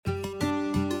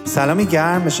سلامی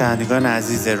گرم به شنوندگان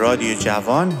عزیز رادیو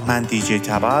جوان. من دیجی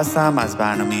تبا هستم از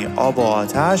برنامه آب و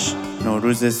آتش.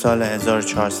 نوروز سال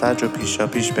 1400 رو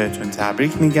پیشاپیش بهتون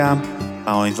تبریک میگم و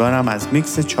امیدوارم از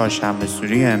میکس چهارشنبه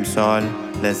سوری امسال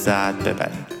لذت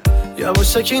ببرید.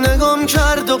 یواشکی نگام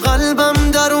کرد و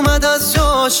قلبم در اومد از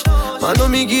جاش، منو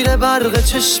میگیره برق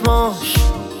چشماش.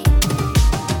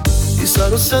 بی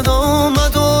سر و صدا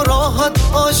اومد و راحت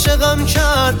عاشقم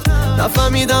کرد،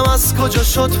 نفهمیدم از کجا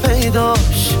شد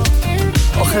پیداش.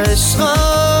 آخه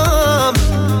عشقم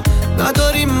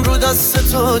نداریم رو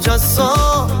دست تو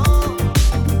جزا،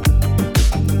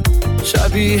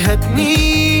 شبیهت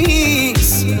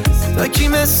نیست تکی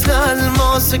مثل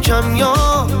الماس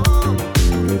کمیاب.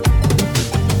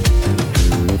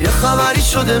 یه خبری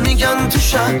شده میگن تو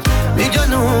شهر،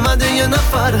 میگن اومده یه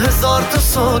نفر، هزار تا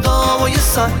صدا و یه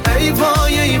سر. ای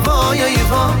وای ای وای ای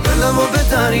وای، دلمو به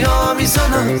دریا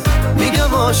میزنم،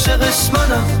 میگم عاشقش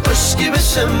منم، عشقی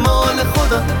بشه مال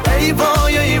خودم. ای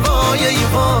وای ای وای ای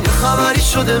وای، یه خبری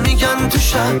شده میگن تو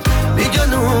شهر،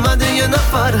 میگن اومده یه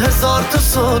نفر، هزار تا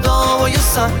صدا و یه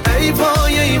سر. ای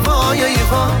وای ای وای ای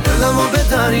وای، دلمو به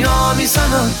دریا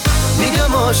میزنم،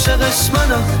 میگم عاشقش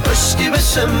منم، عشقی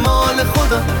بشه مال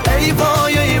خودم. ای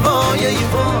وای ای وای ای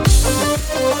وای.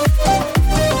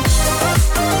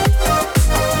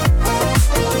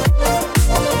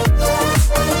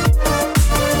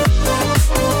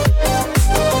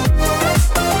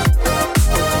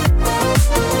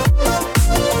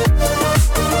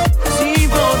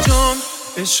 زیبا جان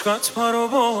عشقت پرو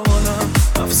بالم،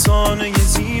 افسانه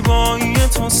زیبایی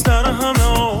توست در همه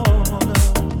عالم.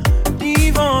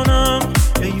 دیوانم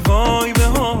ای وای به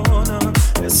حالم،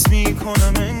 حس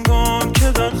میکنم انگار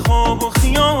که در خواب و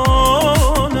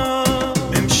خیالم.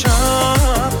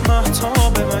 امشب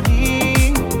مهتاب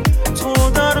منی، تو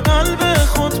در قلب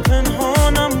خود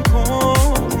پنهانم کن.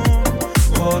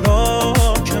 حالا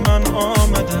که من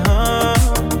آمدم،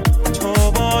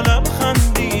 تو با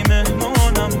لبخندی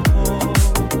مهمانم کن.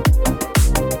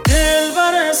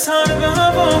 دلبر سر به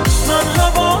هوا، من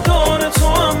هوادار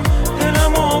توام،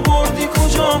 دلمو بردی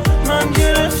کجا، من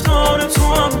گرفتار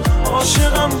توام.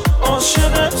 عاشقم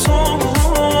عاشق تو،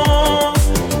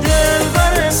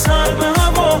 دلبر سر به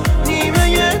هوا،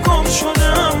 نیمه گم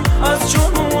شدم از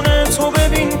جنون تو.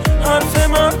 ببین حرف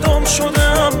مردم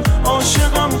شدم،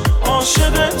 عاشقم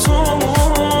عاشق تو.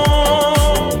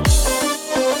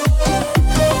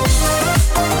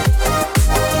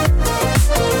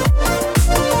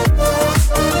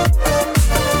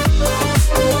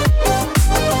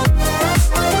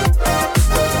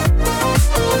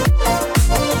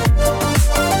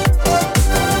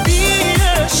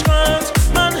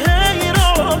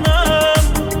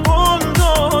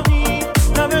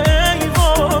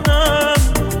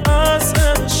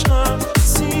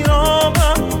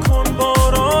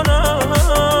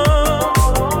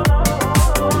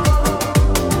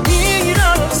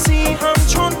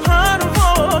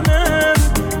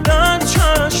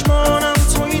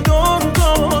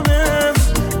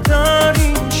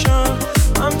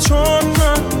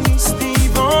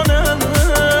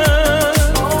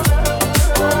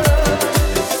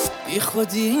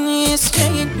 خودی نیست که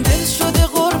این دل شده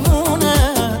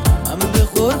قربونه، من به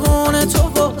قربون تو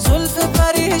با زلف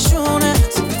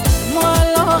پریشونت. ما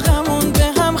علاقمون به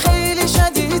هم خیلی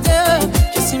شدیده،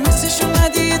 کسی مثلشو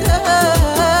ندیده.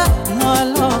 ما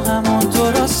علاقمون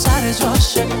درست سر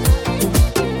جاشه،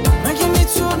 مگه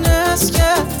میتونست که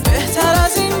بهتر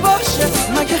از این باشه؟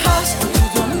 مگه هست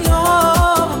تو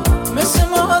دنیا مثل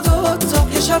ما دوتا،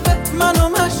 یه شب منو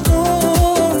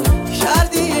مجنون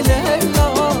کردی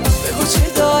لیلا.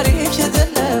 چی داری که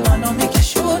دل منو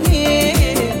میکشونی،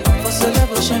 فاصله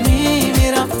باشه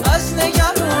میمیرم از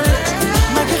نگرونت.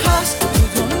 مگه هست تو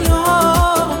دنیا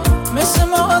مثل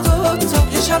ما دوتا،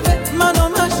 یه شب منو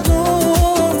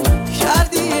مجنون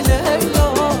کردی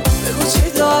لیلا. بگو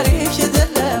چی داری که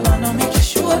دل منو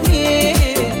میکشونی،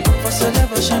 فاصله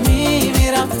باشه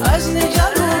میمیرم از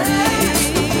نگرونی.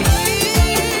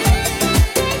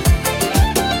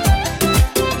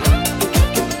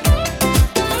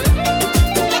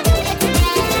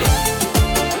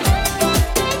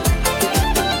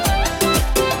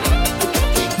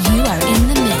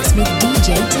 with DJ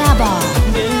Taba.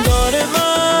 دلدار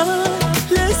من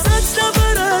لذت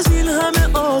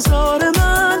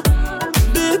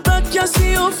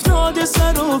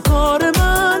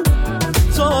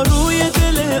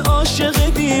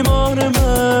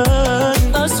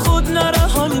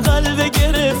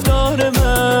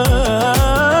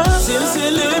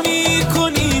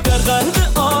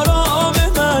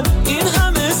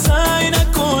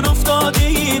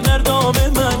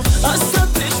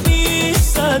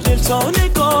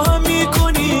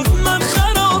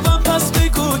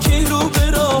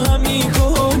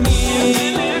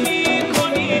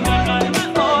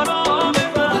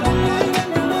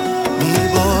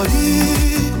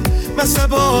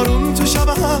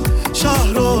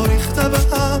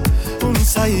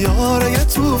سیاره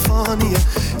توفانی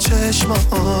چشمات،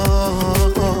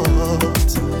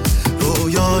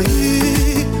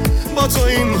 رویایی با تو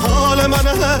این حال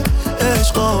منه،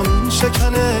 عشقان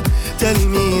شکنه دل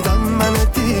میدم من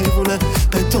دیوونه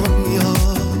به دنیا.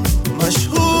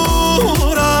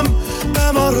 مشهورم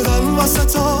به مردن واسه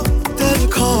تو، دل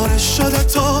کارش شده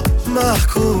تو،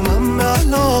 محکومم به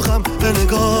علاقم به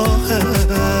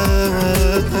نگاهت.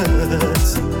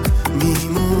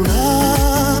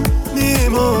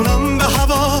 میمونم به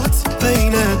هوات،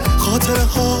 بین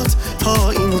خاطرهات تا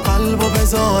این قلبو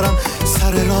بذارم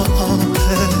سر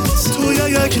راهت. توی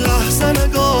یک لحظه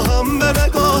نگاهم به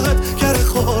نگاهت گره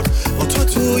خورد، با تو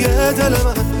توی دل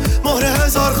من مهر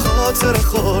هزار خاطر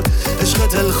خورد. عشق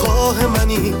دلخواه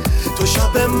منی، تو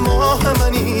شب ماه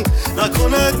منی،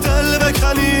 نکنه دل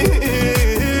بکنی.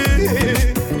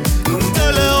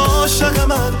 دل عاشق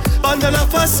من بند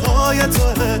نفس‌های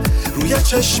توه، روی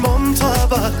چشمام تا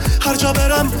ابد هر جا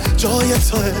برم جای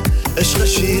توه. عشق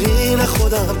شیرین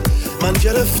خودم، من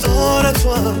گرفتار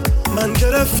توام، من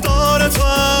گرفتار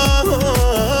توام.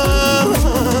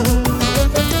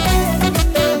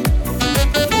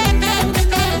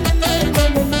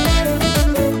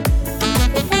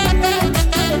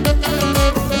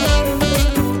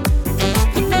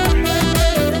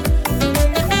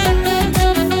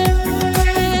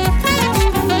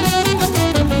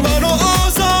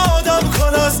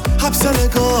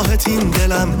 نگاهت این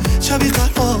دلم شبی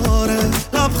قراره،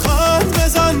 لبخند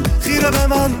بزن خیره به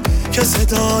من که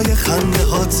صدای خنده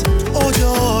هات اوج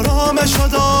آرامشو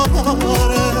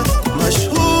داره.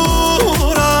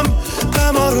 مشهورم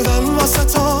به مردن واسه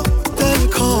تو، دل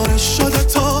کارش شده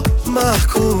تو،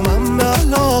 محکومم به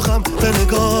علاقم به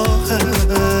نگاهت.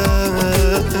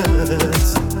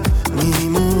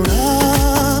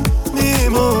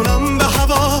 میمونم به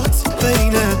هوات،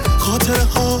 بین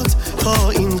خاطرهات تا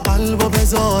این قلبو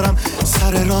بذارم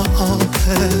سر راهت.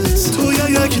 توی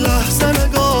یک لحظه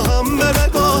نگاهم به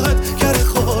نگاهت گره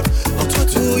خورد، با تو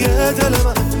توی دل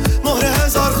من مهر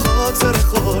هزار خاطر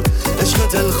خورد.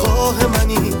 عشق دلخواه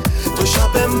منی، تو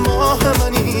شب ماه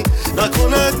منی،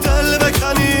 نکنه دل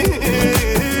بکنی.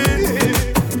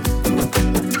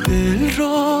 دل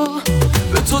را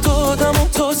به تو دادم و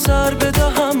تا سر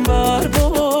بدهم بر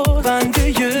باد،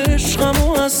 بنده عشقم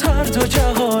و از هر دو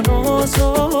جهان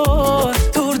آزاد.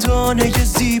 دردانه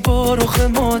زیبا رخ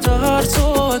مادر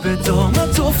زاد، به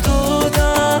دامت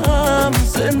افتادم،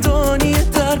 زندانی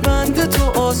در بند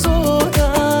تو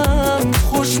آزادم.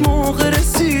 خوش موقع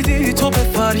رسیدی تو به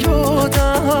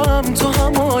فریادم، تو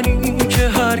همانی که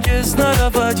هرگز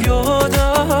نرود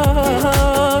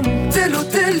یادم. دل و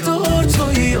دل دار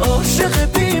توی عاشق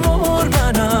بیمار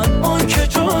منم، آن که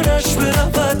جانش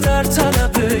برود در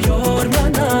طلب یار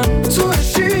منم. تو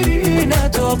شیری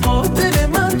ندا با دل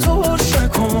من توش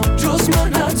نکن، جز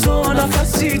من حتی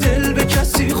نفسی دل به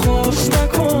کسی خوش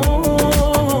نکن.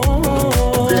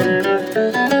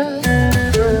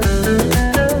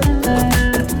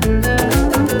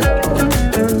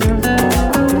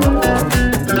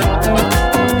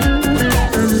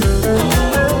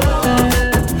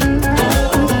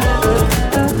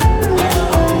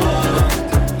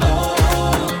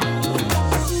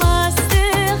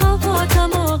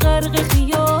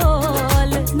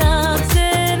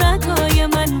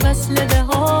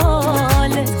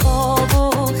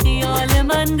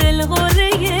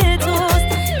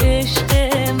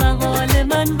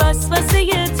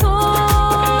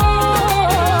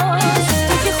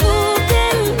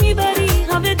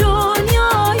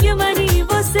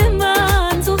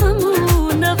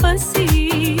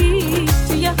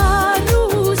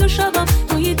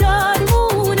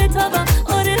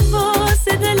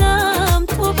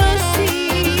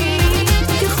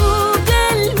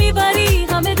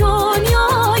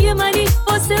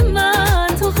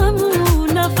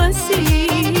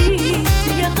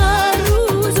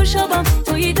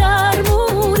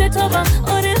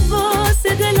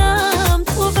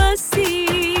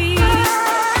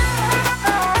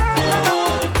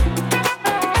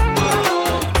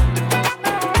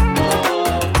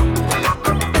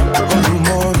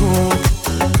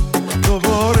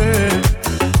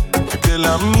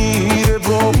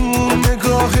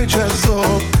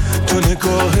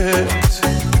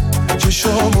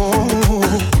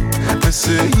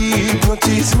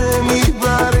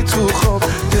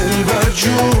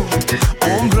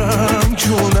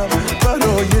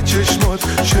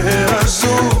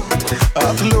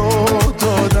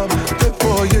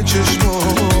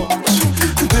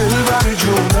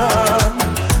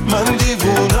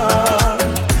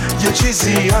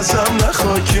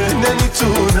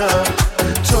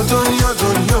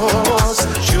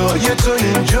 جای تو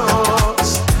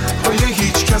اینجاست، پای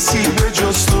هیچ کسی به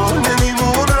جز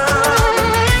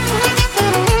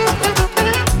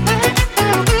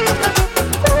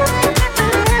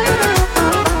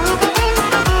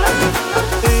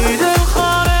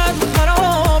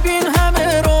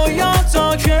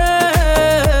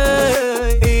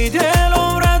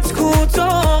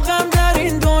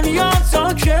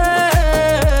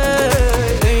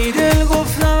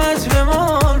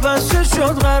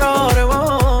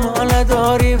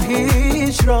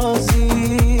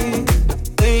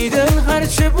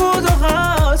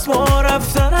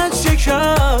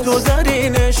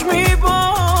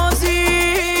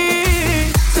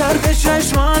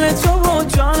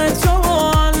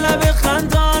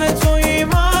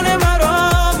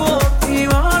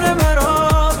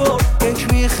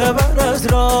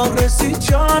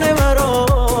جان مرا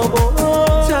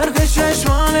برد. طرف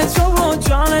چشمان تو و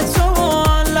جان تو و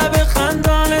لب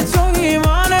خندان تو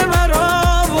ایمان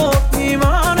مرا برد،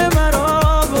 ایمان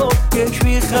مرا برد. یک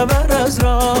بی خبر از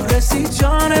راه رسید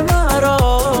جان مرا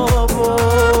برد.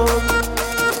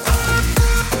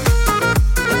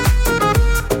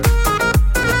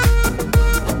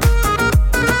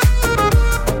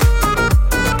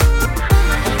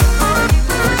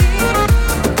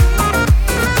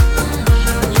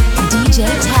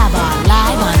 Taba,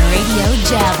 live on Radio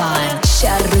Javon.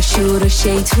 شر و شور و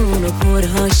شیطون و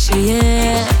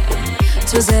پرهاشیه،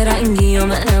 تو زرنگی و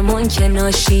من که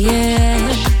ناشیه.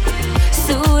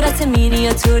 صورت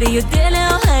مینیاتوری و دل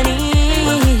آهنی،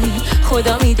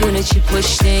 خدا میدونه چی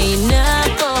پشت این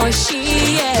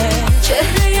نقاشیه.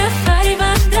 چهره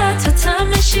فریبنده تا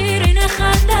تم شیرین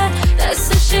خنده،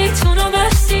 دست شیطون و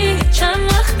بستی چند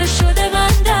وقت شده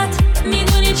بندت.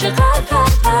 میدونی چقدر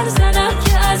پر زدم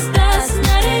که از دست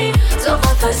نری، تو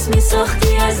قفس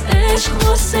میساختی از عشق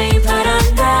واسه این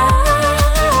پرنده.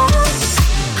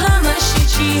 همش یه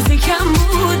چیزی کم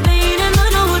بود بین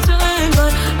من و تو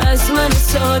انگار، از من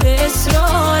ساده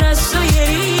اصرار از تو یه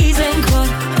ریز انکار.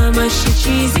 همش یه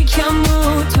چیزی کم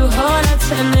بود تو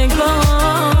حالت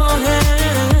نگاهت،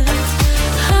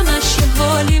 همش یه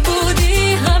حالی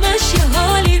بودی همش یه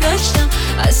حالی داشتم.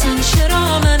 اصلا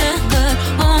چرا من انقدر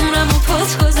عمرمو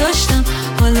پات گذاشتم،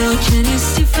 حالا که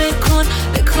نیستی فکر کن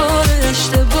به کار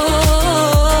اشتباهت.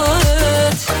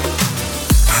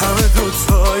 همه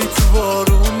دوتایی تو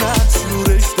بارون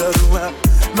نشورش در اومد،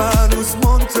 من هنوز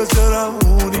منتظرم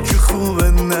اونی که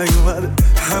خوبه نیومده.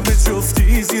 همه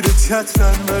جفتی زیر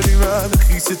چترن ولی من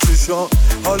خیس چشام،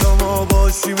 حالا ما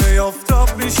باشیم یافتاب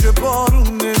میشه بارون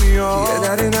نمیاد. یه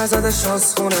دری نزده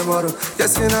شانس خونه ما رو،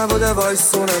 کسی نبوده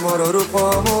وایسونه ما رو. رو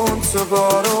پامون تو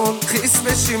بارون خیس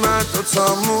بشیم من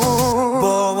دوتامون.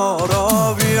 با ما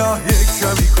را بیا یک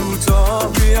کمی کوتاه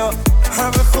بیا،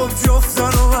 همه خوب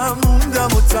جفتن و من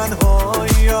موندم و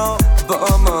تنهایی.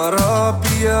 با ما را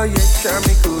بیا یک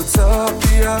کمی کوتاه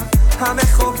بیا، همه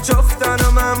خوب جفتن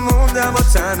و من موندم و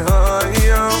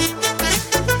تنهایی.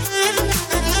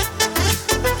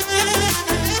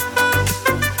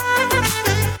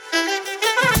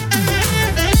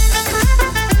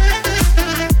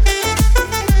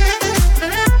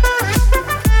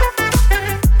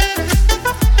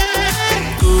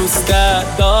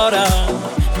 دوستت دارم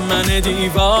من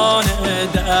دیوانه،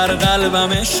 در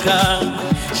قلبم عشقم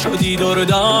شدی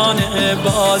دردانه.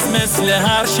 باز مثل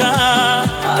هر شب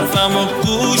حرفمو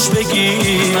گوش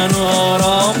بگیر، منو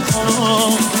آرام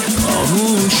کن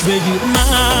خاموش بگیر.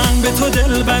 من به تو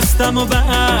دل بستم و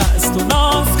بس تو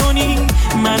ناز کنی،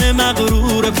 من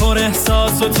مغرور پر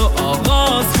احساس و تو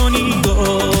آغاز کنی.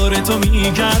 دور تو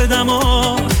میگردم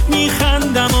و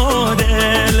میخندم و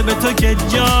دل به تو که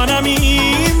جانمی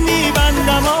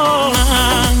میبندم. و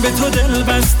من به تو دل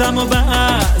بستم و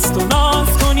بس تو ناز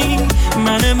کنی،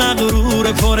 من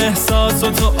مغرور پر احساس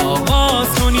و تو آغاز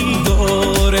کنی.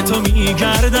 دور تو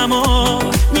میگردم و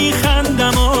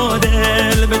میخندم و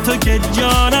دل به تو که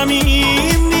جانمی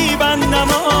میبندم.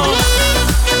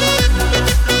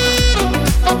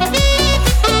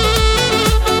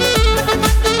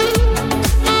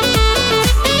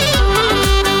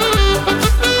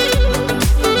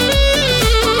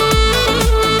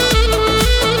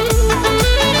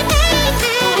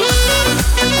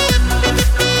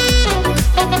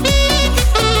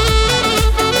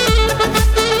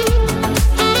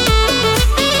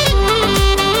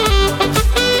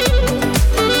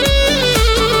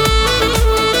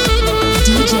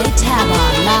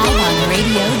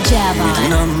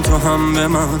 میدونم تو هم به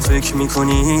من فکر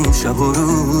میکنی شب و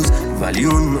روز، ولی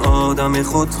اون آدم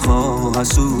خودخواه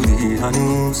حسودی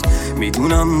هنوز.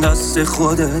 میدونم دست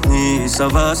خودت نیست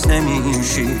عوض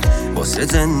نمیشی، واسه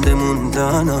زنده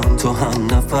موندنم تو هم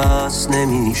نفس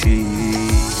نمیشی.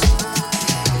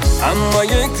 اما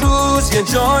یک روز یه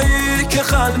جایی که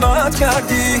خلوت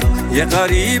کردی، یه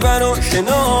غریبه رو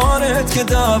کنارت که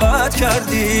دعوت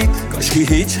کردی. کاشکی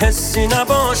هیچ حسی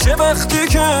نباشه وقتی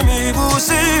که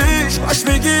میبوسیش، باش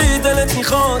بگی دلت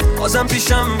میخواد بازم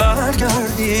پیشم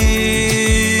برگردی.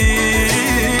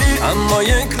 اما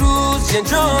یک روز یه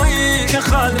جایی که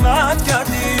خلوت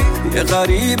کردی، یه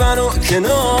غریبه رو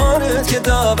کنارت که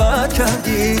دعوت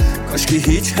کردی. کاشکی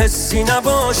هیچ حسی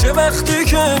نباشه وقتی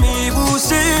که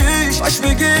میبوسیش، باش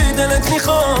بگی دلت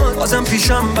میخواد بازم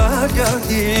پیشم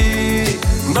برگردی.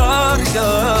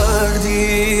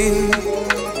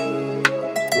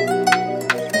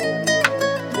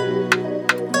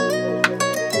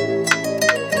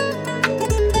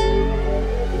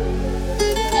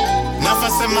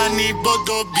 نفس منی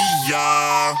بدو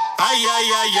بیا ای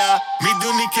ای ای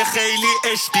میدونی که خیلی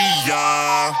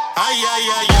عشقیا ای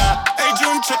ای ای ای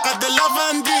جون چقدر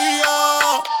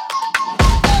لوندیا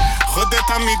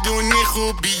خودت هم میدونی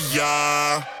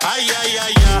خوبیا ای ای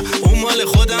ای اون مال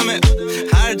خودمه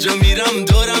هر جا میرم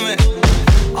دورمه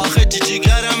آخه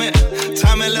جیگرمه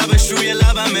طعم لبش روی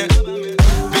لبمه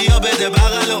بیا بده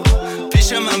بغلو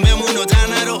پیش من بمون و در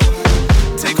نرو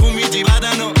تکون میدی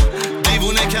بدنو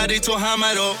دیوونه کردی تو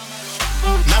همه رو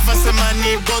نفس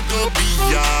منی بدو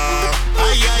بیا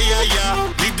ای ای ای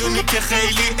میدونی که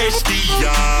خیلی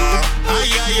عشقیا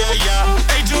ای ای ای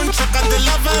ای جون چقدر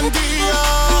لوندیا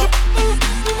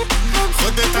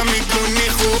خودت هم میدونی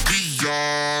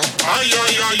خوبیا ای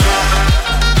ای ای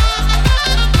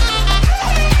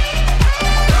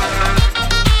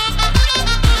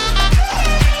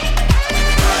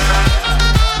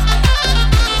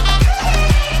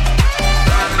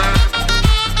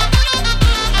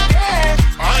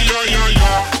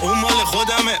اون مال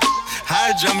خودمه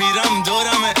هر جا میرم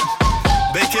دورمه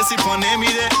به کسی پا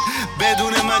نمیده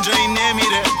بدون من جایی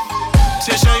نمیره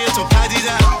چشای تو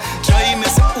پدیدم جایی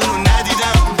مثل اونو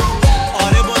ندیدم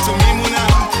آره با تو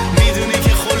میمونم میدونی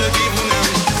که خلو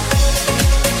دیوونم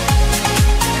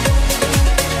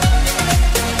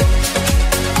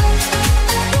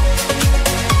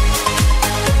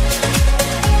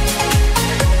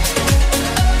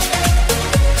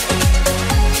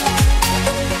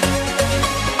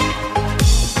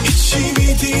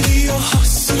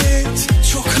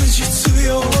Çok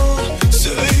acıtıyor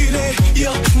söyle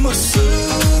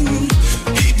yapmasın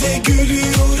bir de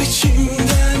gülüyor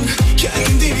içimden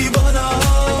kendini bana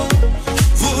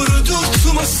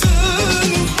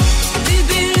vurdurtmasın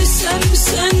bir bilsem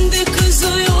sen de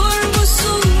kızıyor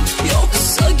musun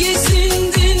yoksa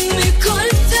gezindin mi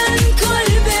kalpten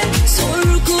kalbe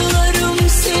sorgularım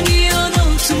seni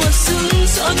yanıltmasın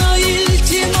sana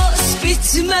iltimas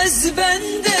bitmez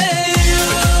bende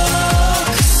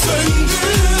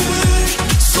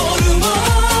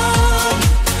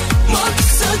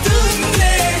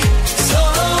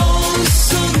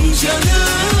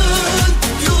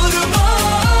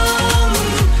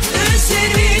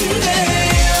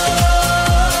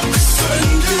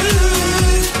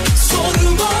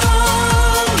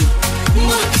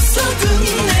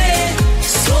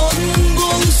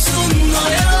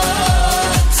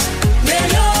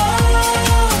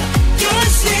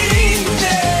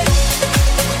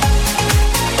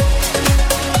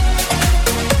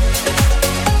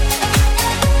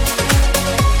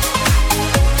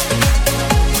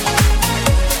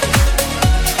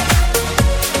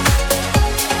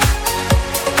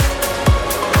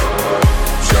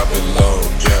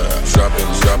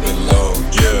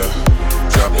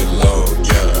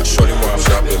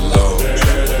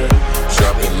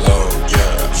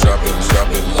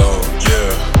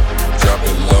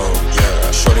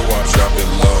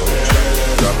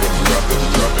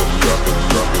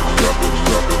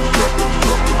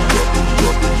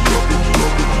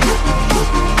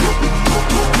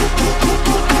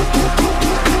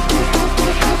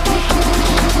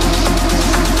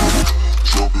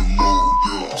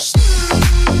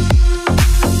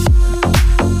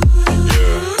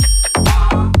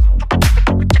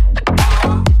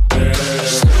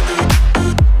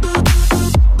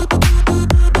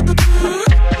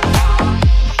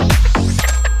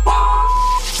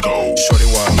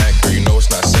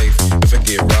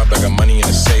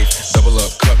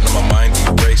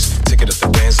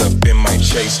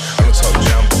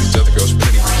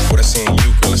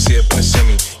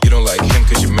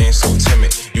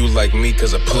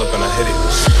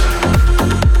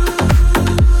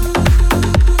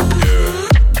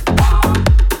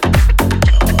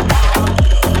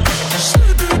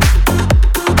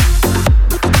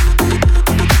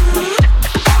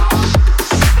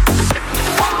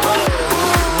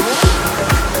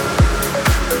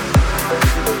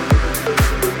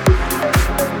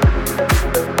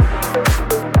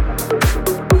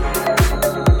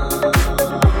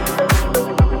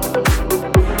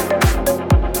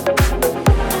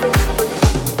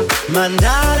من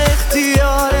در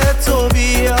اختیار تو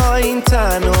بیا این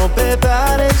تنو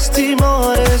ببرش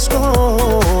تیمارش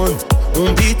کن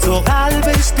اون بی تو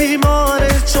قلبش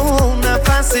بیماره چون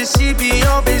نفسشی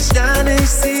بیا بشکنش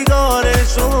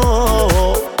سیگارشو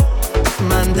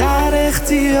من در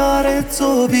اختیار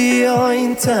تو بیا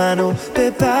این تنو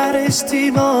ببرش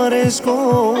تیمارش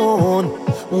کن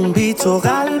اون بی تو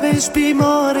قلبش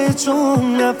بیماره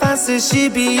چون نفسشی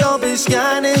بیا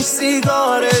بشکنش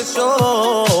سیگارشو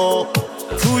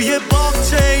توی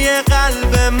باغچه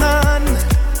قلب من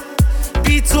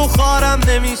بی تو خارم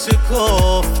نمیشه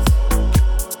گفت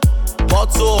با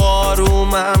تو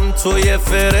آرومم، تو یه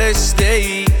فرشته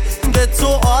ای، به تو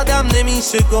آدم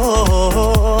نمیشه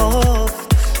گفت.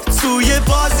 توی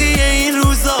بازی این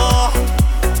روزا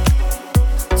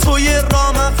تو یه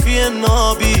رامفی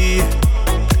نابی،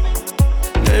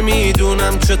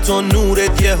 نمیدونم چطور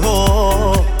نورت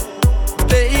یهو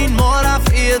به این ما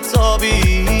رفعی تابی.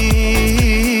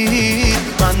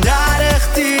 من در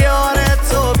اختیار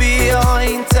تو، بیا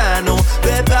این تنو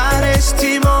ببرش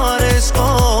تیمارش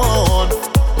کن.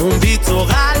 اون بی تو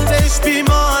قلبش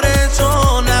بیماره،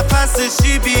 چون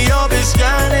نفسشی بیا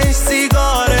بشکنش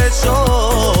سیگارشو.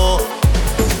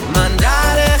 من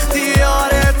در اختیار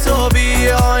تو،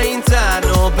 بیا این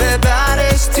تنو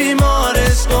ببرش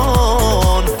تیمارش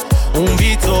کن. اون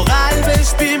بی تو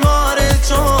قلبش بیماره،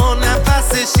 چون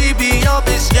نفسشی بیا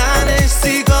بشکنش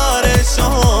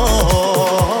سیگارشو.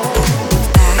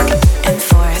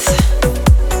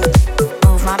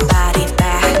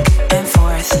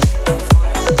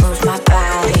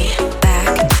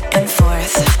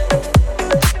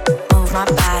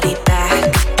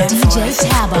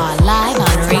 Taba live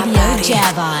on Radio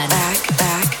Javon.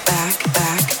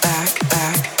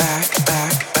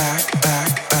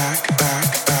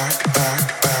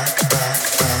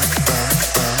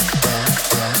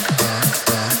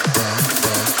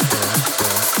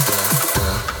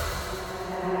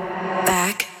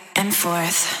 Back and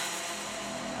forth.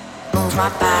 Move my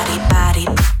body, body,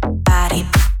 body,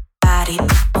 body.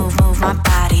 Move my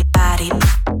body, body,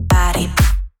 body,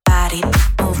 body.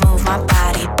 Move my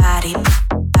body, body,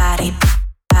 body,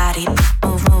 body.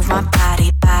 Move my body,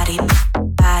 body,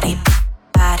 body,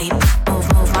 body.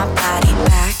 Move my body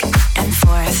back and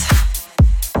forth.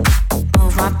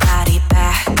 Move my body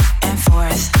back and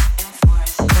forth.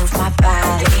 Move my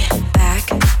body back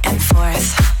and forth.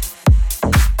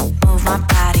 Move my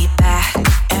body back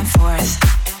and forth.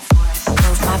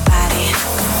 Move my body.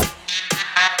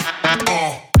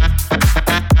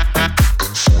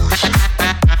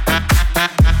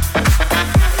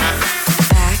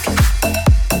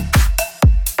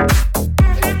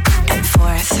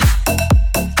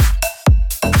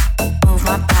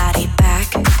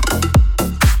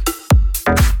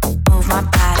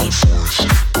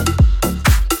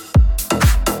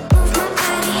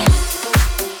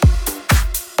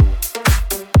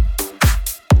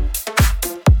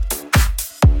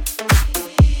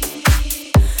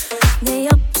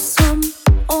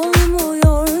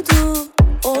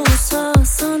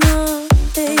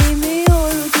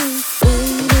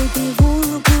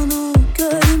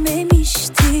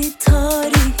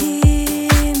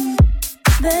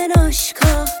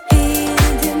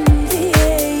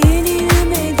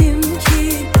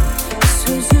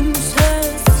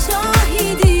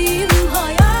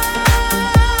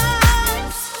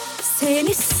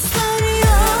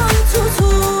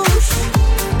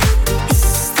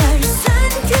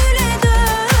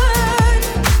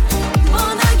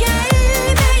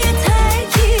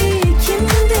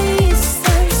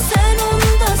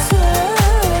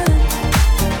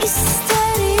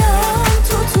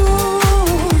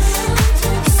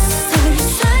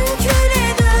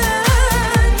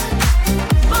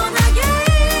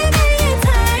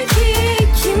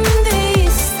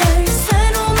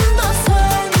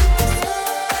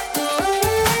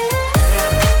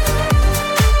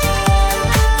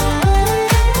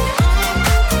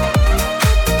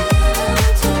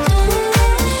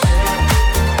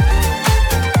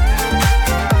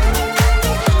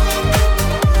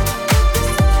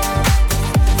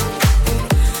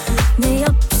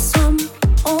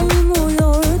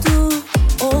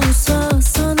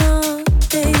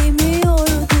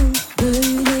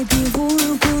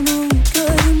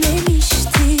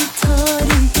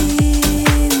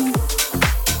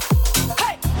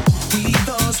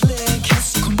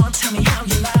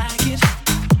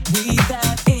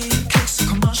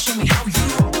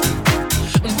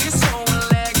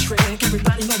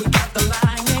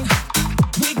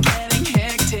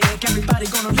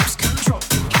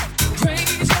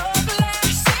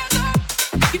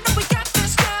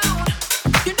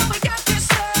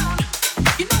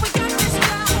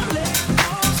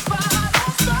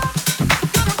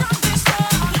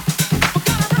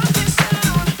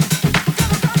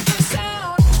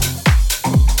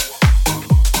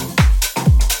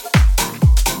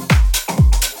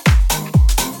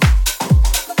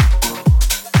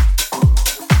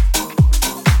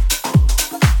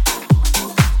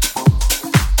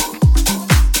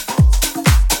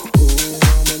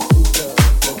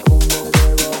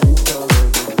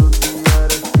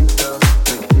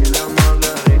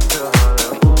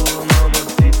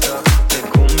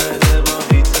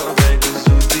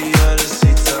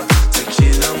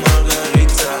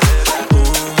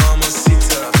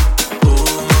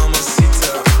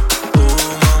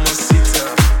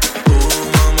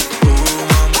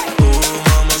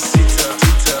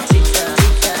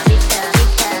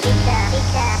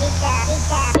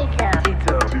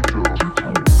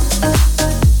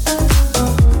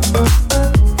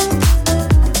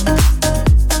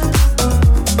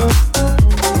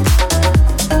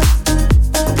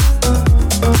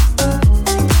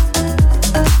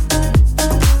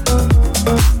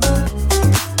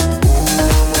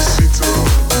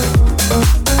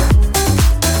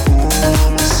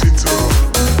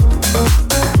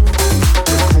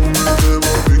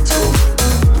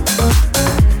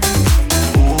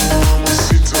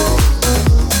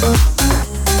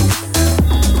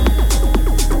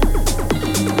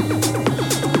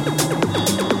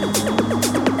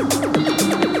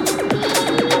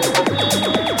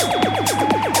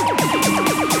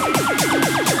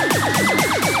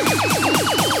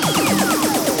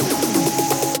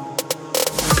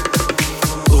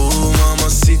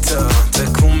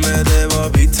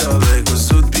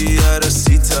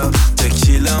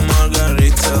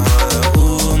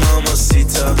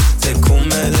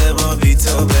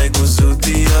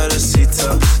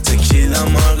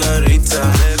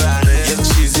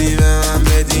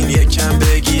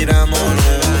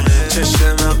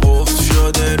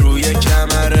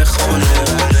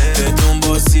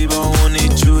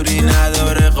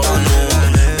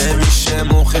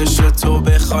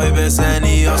 میخوای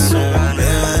بزنی آسون.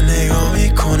 به من نگاه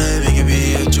میکنه میگه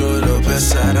بیا جلو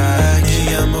پسرک،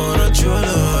 میگم برو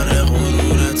جلو آره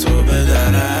غرور تو به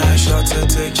درک. شات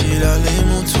تکیلا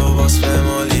لیمون تو باس به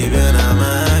مالی به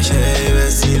نمک، ای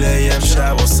وسیله یم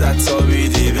شب و 100 تا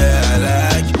بیدی به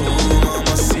علک.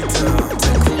 ماما سیتا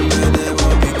تکون بده با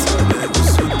بیتا، بگو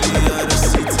سود بیاره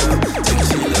سیتا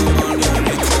تکیلا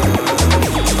مارگاریتا.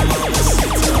 ماما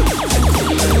سیتا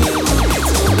تکون بده با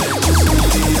بیتا، بگو سود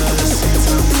بیاره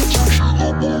سیتا تکیلا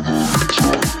مارگاریتا.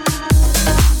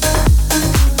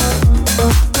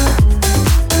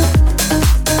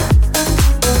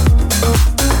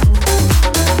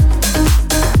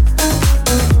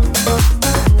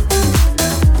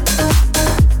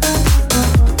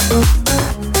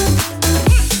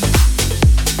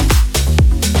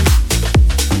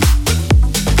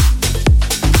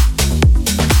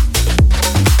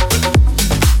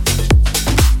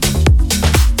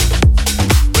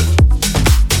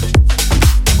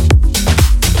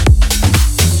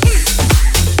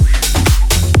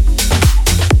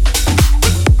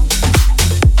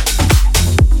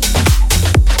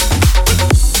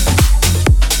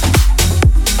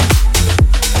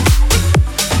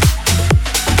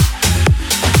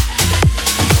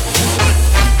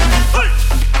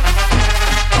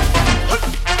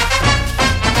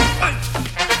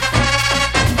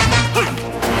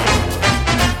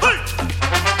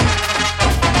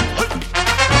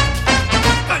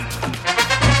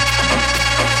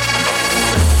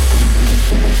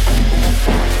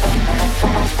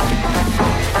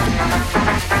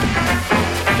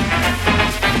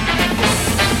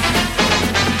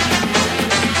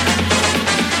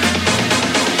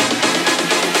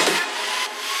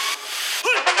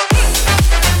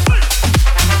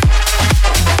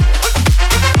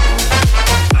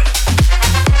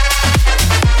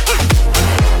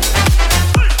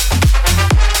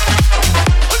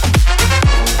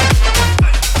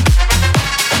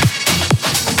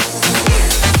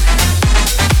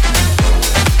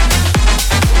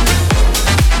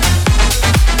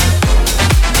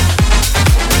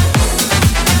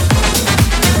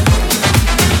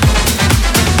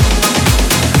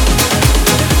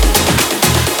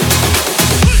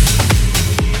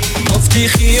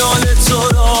 خیال تو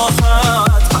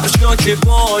راحت هر جا که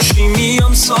باشی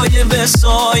میام سایه به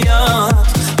سایت،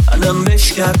 الان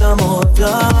بش کردم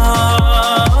عادت.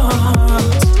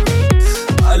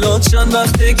 الان چند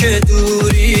وقته که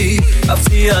دوری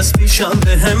رفتی از پیشم،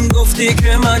 به هم گفتی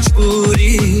که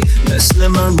مجبوری، مثل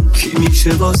من کی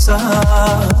میشه واسه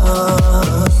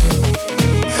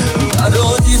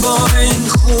ندادی با این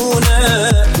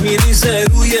خونه میریزه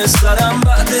روی سرم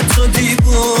بعد تو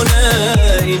دیوونه،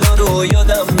 اینا رو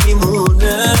یادم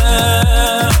میمونه.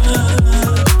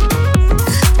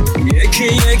 یکی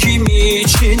یکی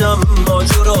میچینم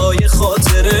ماجرای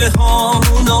خاطره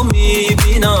هامونو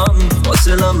میبینم،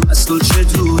 فاصلم از تو چه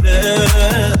دوره،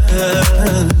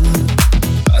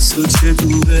 از تو چه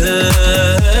دوره.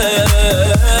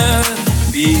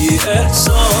 بی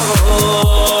احساس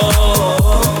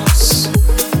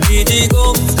دیدی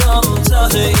گفتم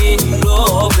ته این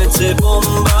رابطه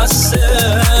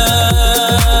بنبسته،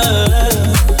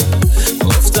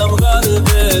 گفتم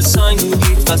قلب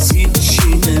سنگی پس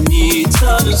هیچی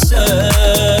نمیترسه.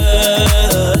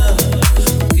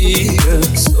 بی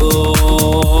احساس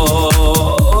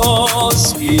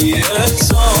بی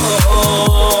احساس،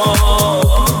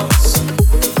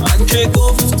 من که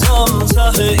گفتم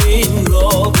ته این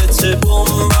رابطه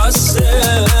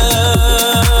بنبسته،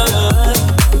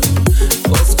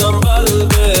 گفتم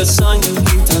قلب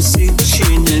سنگی تسید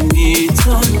چی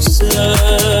نمیترسه.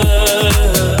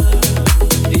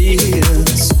 بی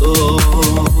احساس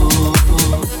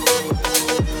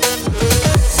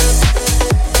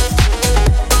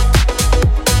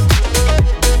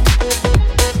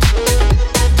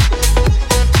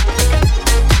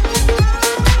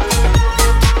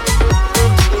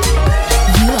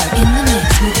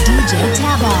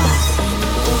Taba.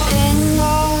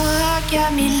 Tengo aquí a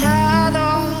mi lado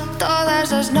todas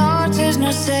las noches,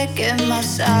 no sé qué más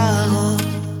hago.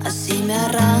 Así me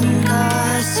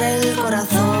arrancas el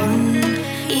corazón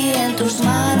y en tus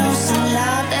manos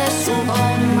late su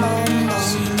bombón.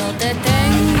 Si no te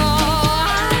tengo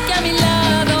aquí a mi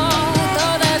lado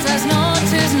todas las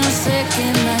noches, no sé qué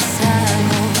más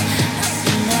hago.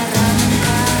 Así me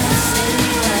arrancas el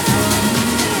corazón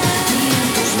y en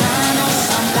tus manos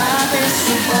late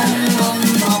su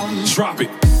bombón. Drop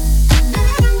it.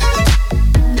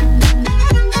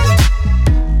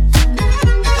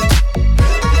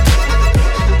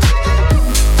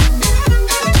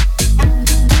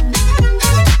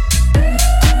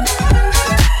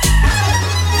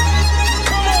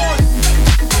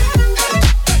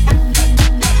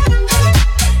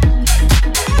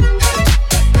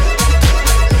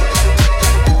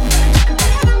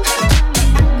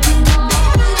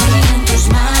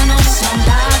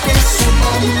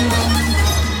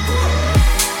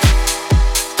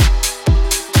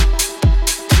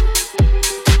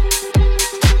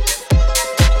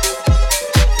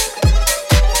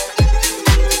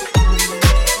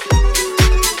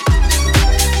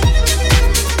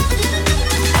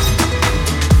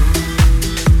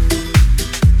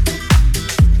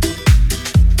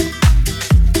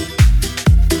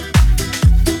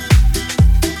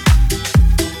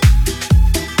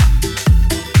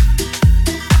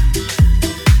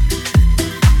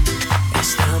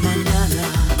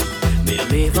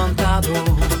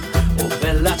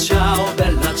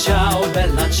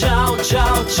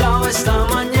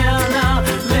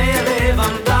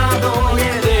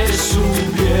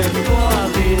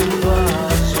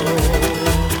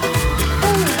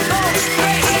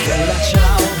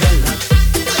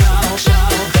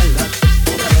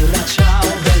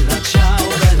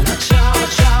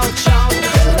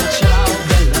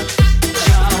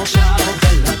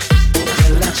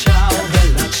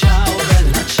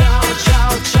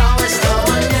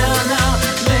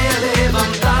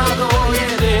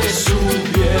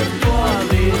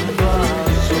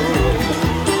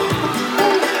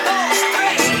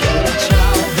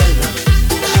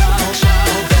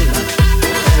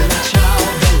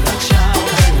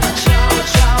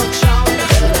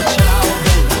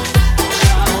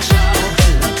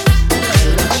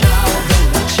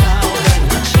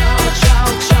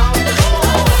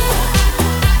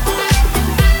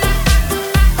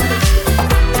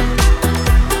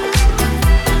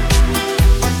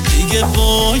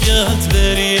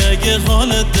 میگه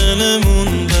حال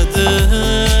دلمون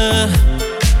بده.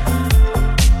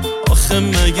 آخه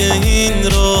مگه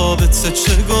این رابطه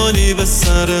چه گلی به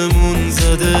سرمون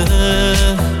زده؟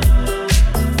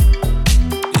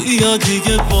 یا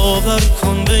دیگه باور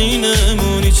کن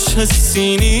بینمون هیچ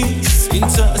حسی نیست، این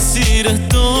تأثیر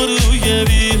داروی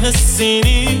بی‌حسی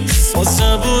نیست. ما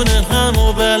زبون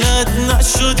همو بلد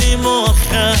نشدیم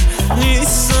آخر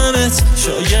نیستمت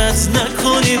شاید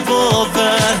نکنی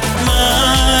باور.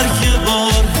 مرگ یه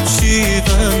بار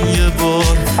شیون یه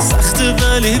بار سخته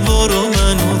ولی برو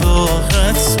منو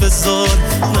راحت بذار.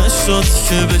 نشد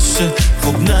که بشه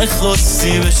خب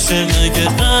نخواستی بشه، مگه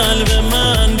قلب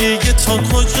من دیگه تا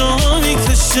کجا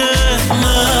میکشه؟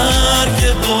 مرگ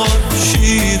یه بار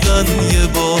شیون یه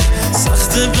بار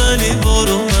سخته ولی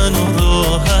برو منو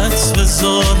راحت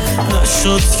بذار.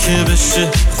 نشد که بشه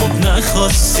خب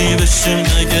نخواستی بشه،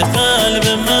 مگه قلب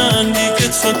من دیگه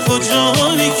تا کجا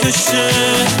میکشه؟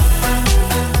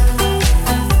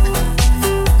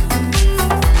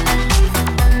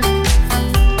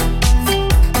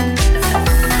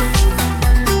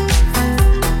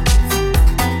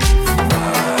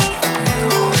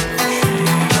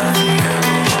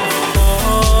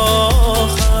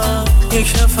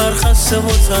 یک نفر خسته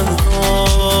و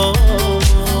تنها،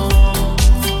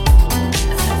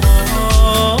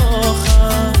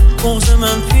 بغض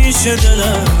من پیش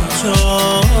دلم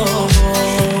جا.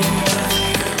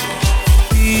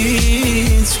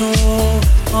 بی تو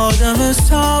آدم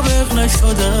سابق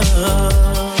نشدم،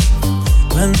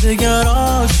 من دیگر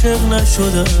عاشق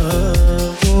نشدم.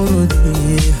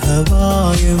 بردی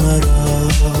هوای مرا،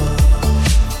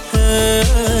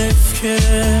 حیف که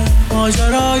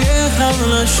ماجرای هم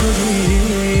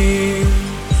نشدی،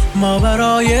 ما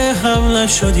برای هم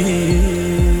نشدی.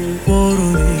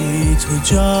 برونی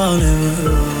تو جان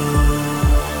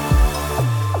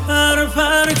من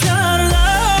پر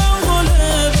کردم گل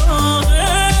باغ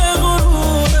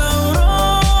غرورم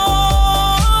را.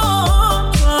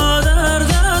 تا در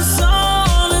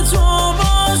دستان تو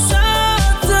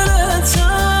باشد دل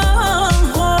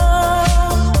تنها،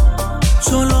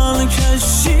 چنان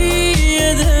کشی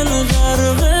دل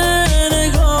غرق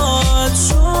نگاهت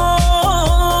شد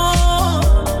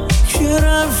که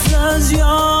رفت از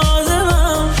یاد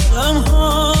من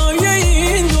غمهای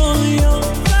این دنیا.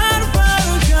 پر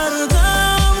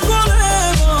کردم گل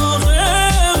باغ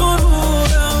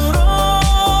غرورم را،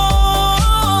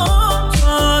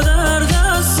 تا در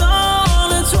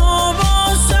دستان تو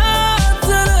باشد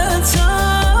دل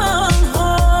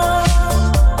تنها،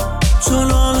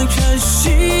 چنان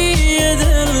کشی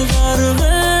دل غرق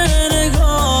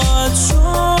نگاهت شد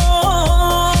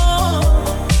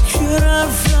که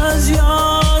رفت از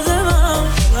یاد من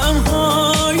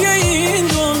غمهای این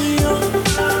دنیا.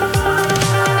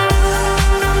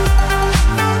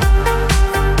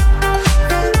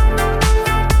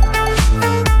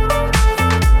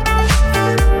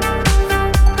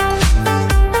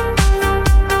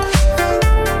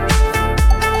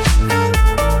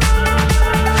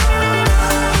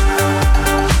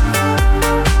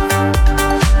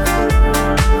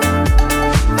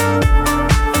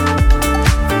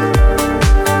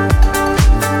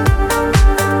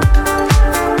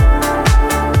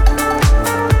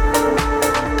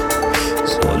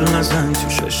 زل نزن تو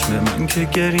چشم من که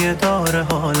گریه داره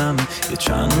حالم، یه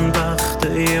چند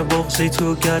وقته یه بغضی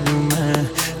تو گلومه.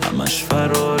 همش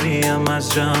فراریم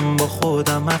از جمع با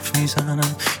خودم حرف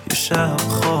میزنم، یه شب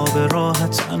خواب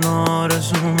راحت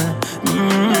آرزومه.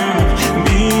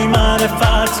 بی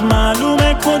معرفت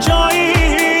معلومه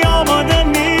کجایی، آماده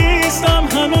نیستم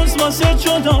هنوز واسه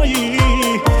جدایی،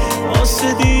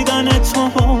 واسه دیدن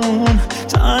تو اون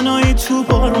تنهایی تو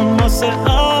بارون، واسه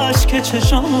عشق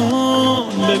چشامون.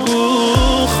 بگو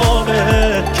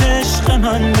خوابه که عشق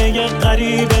من به یه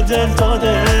غریب دل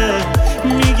داده،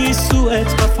 میگی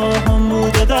سوءت وفاهم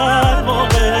بوده در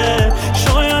واقع.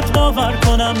 شاید باور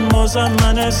کنم بازم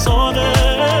من ساده،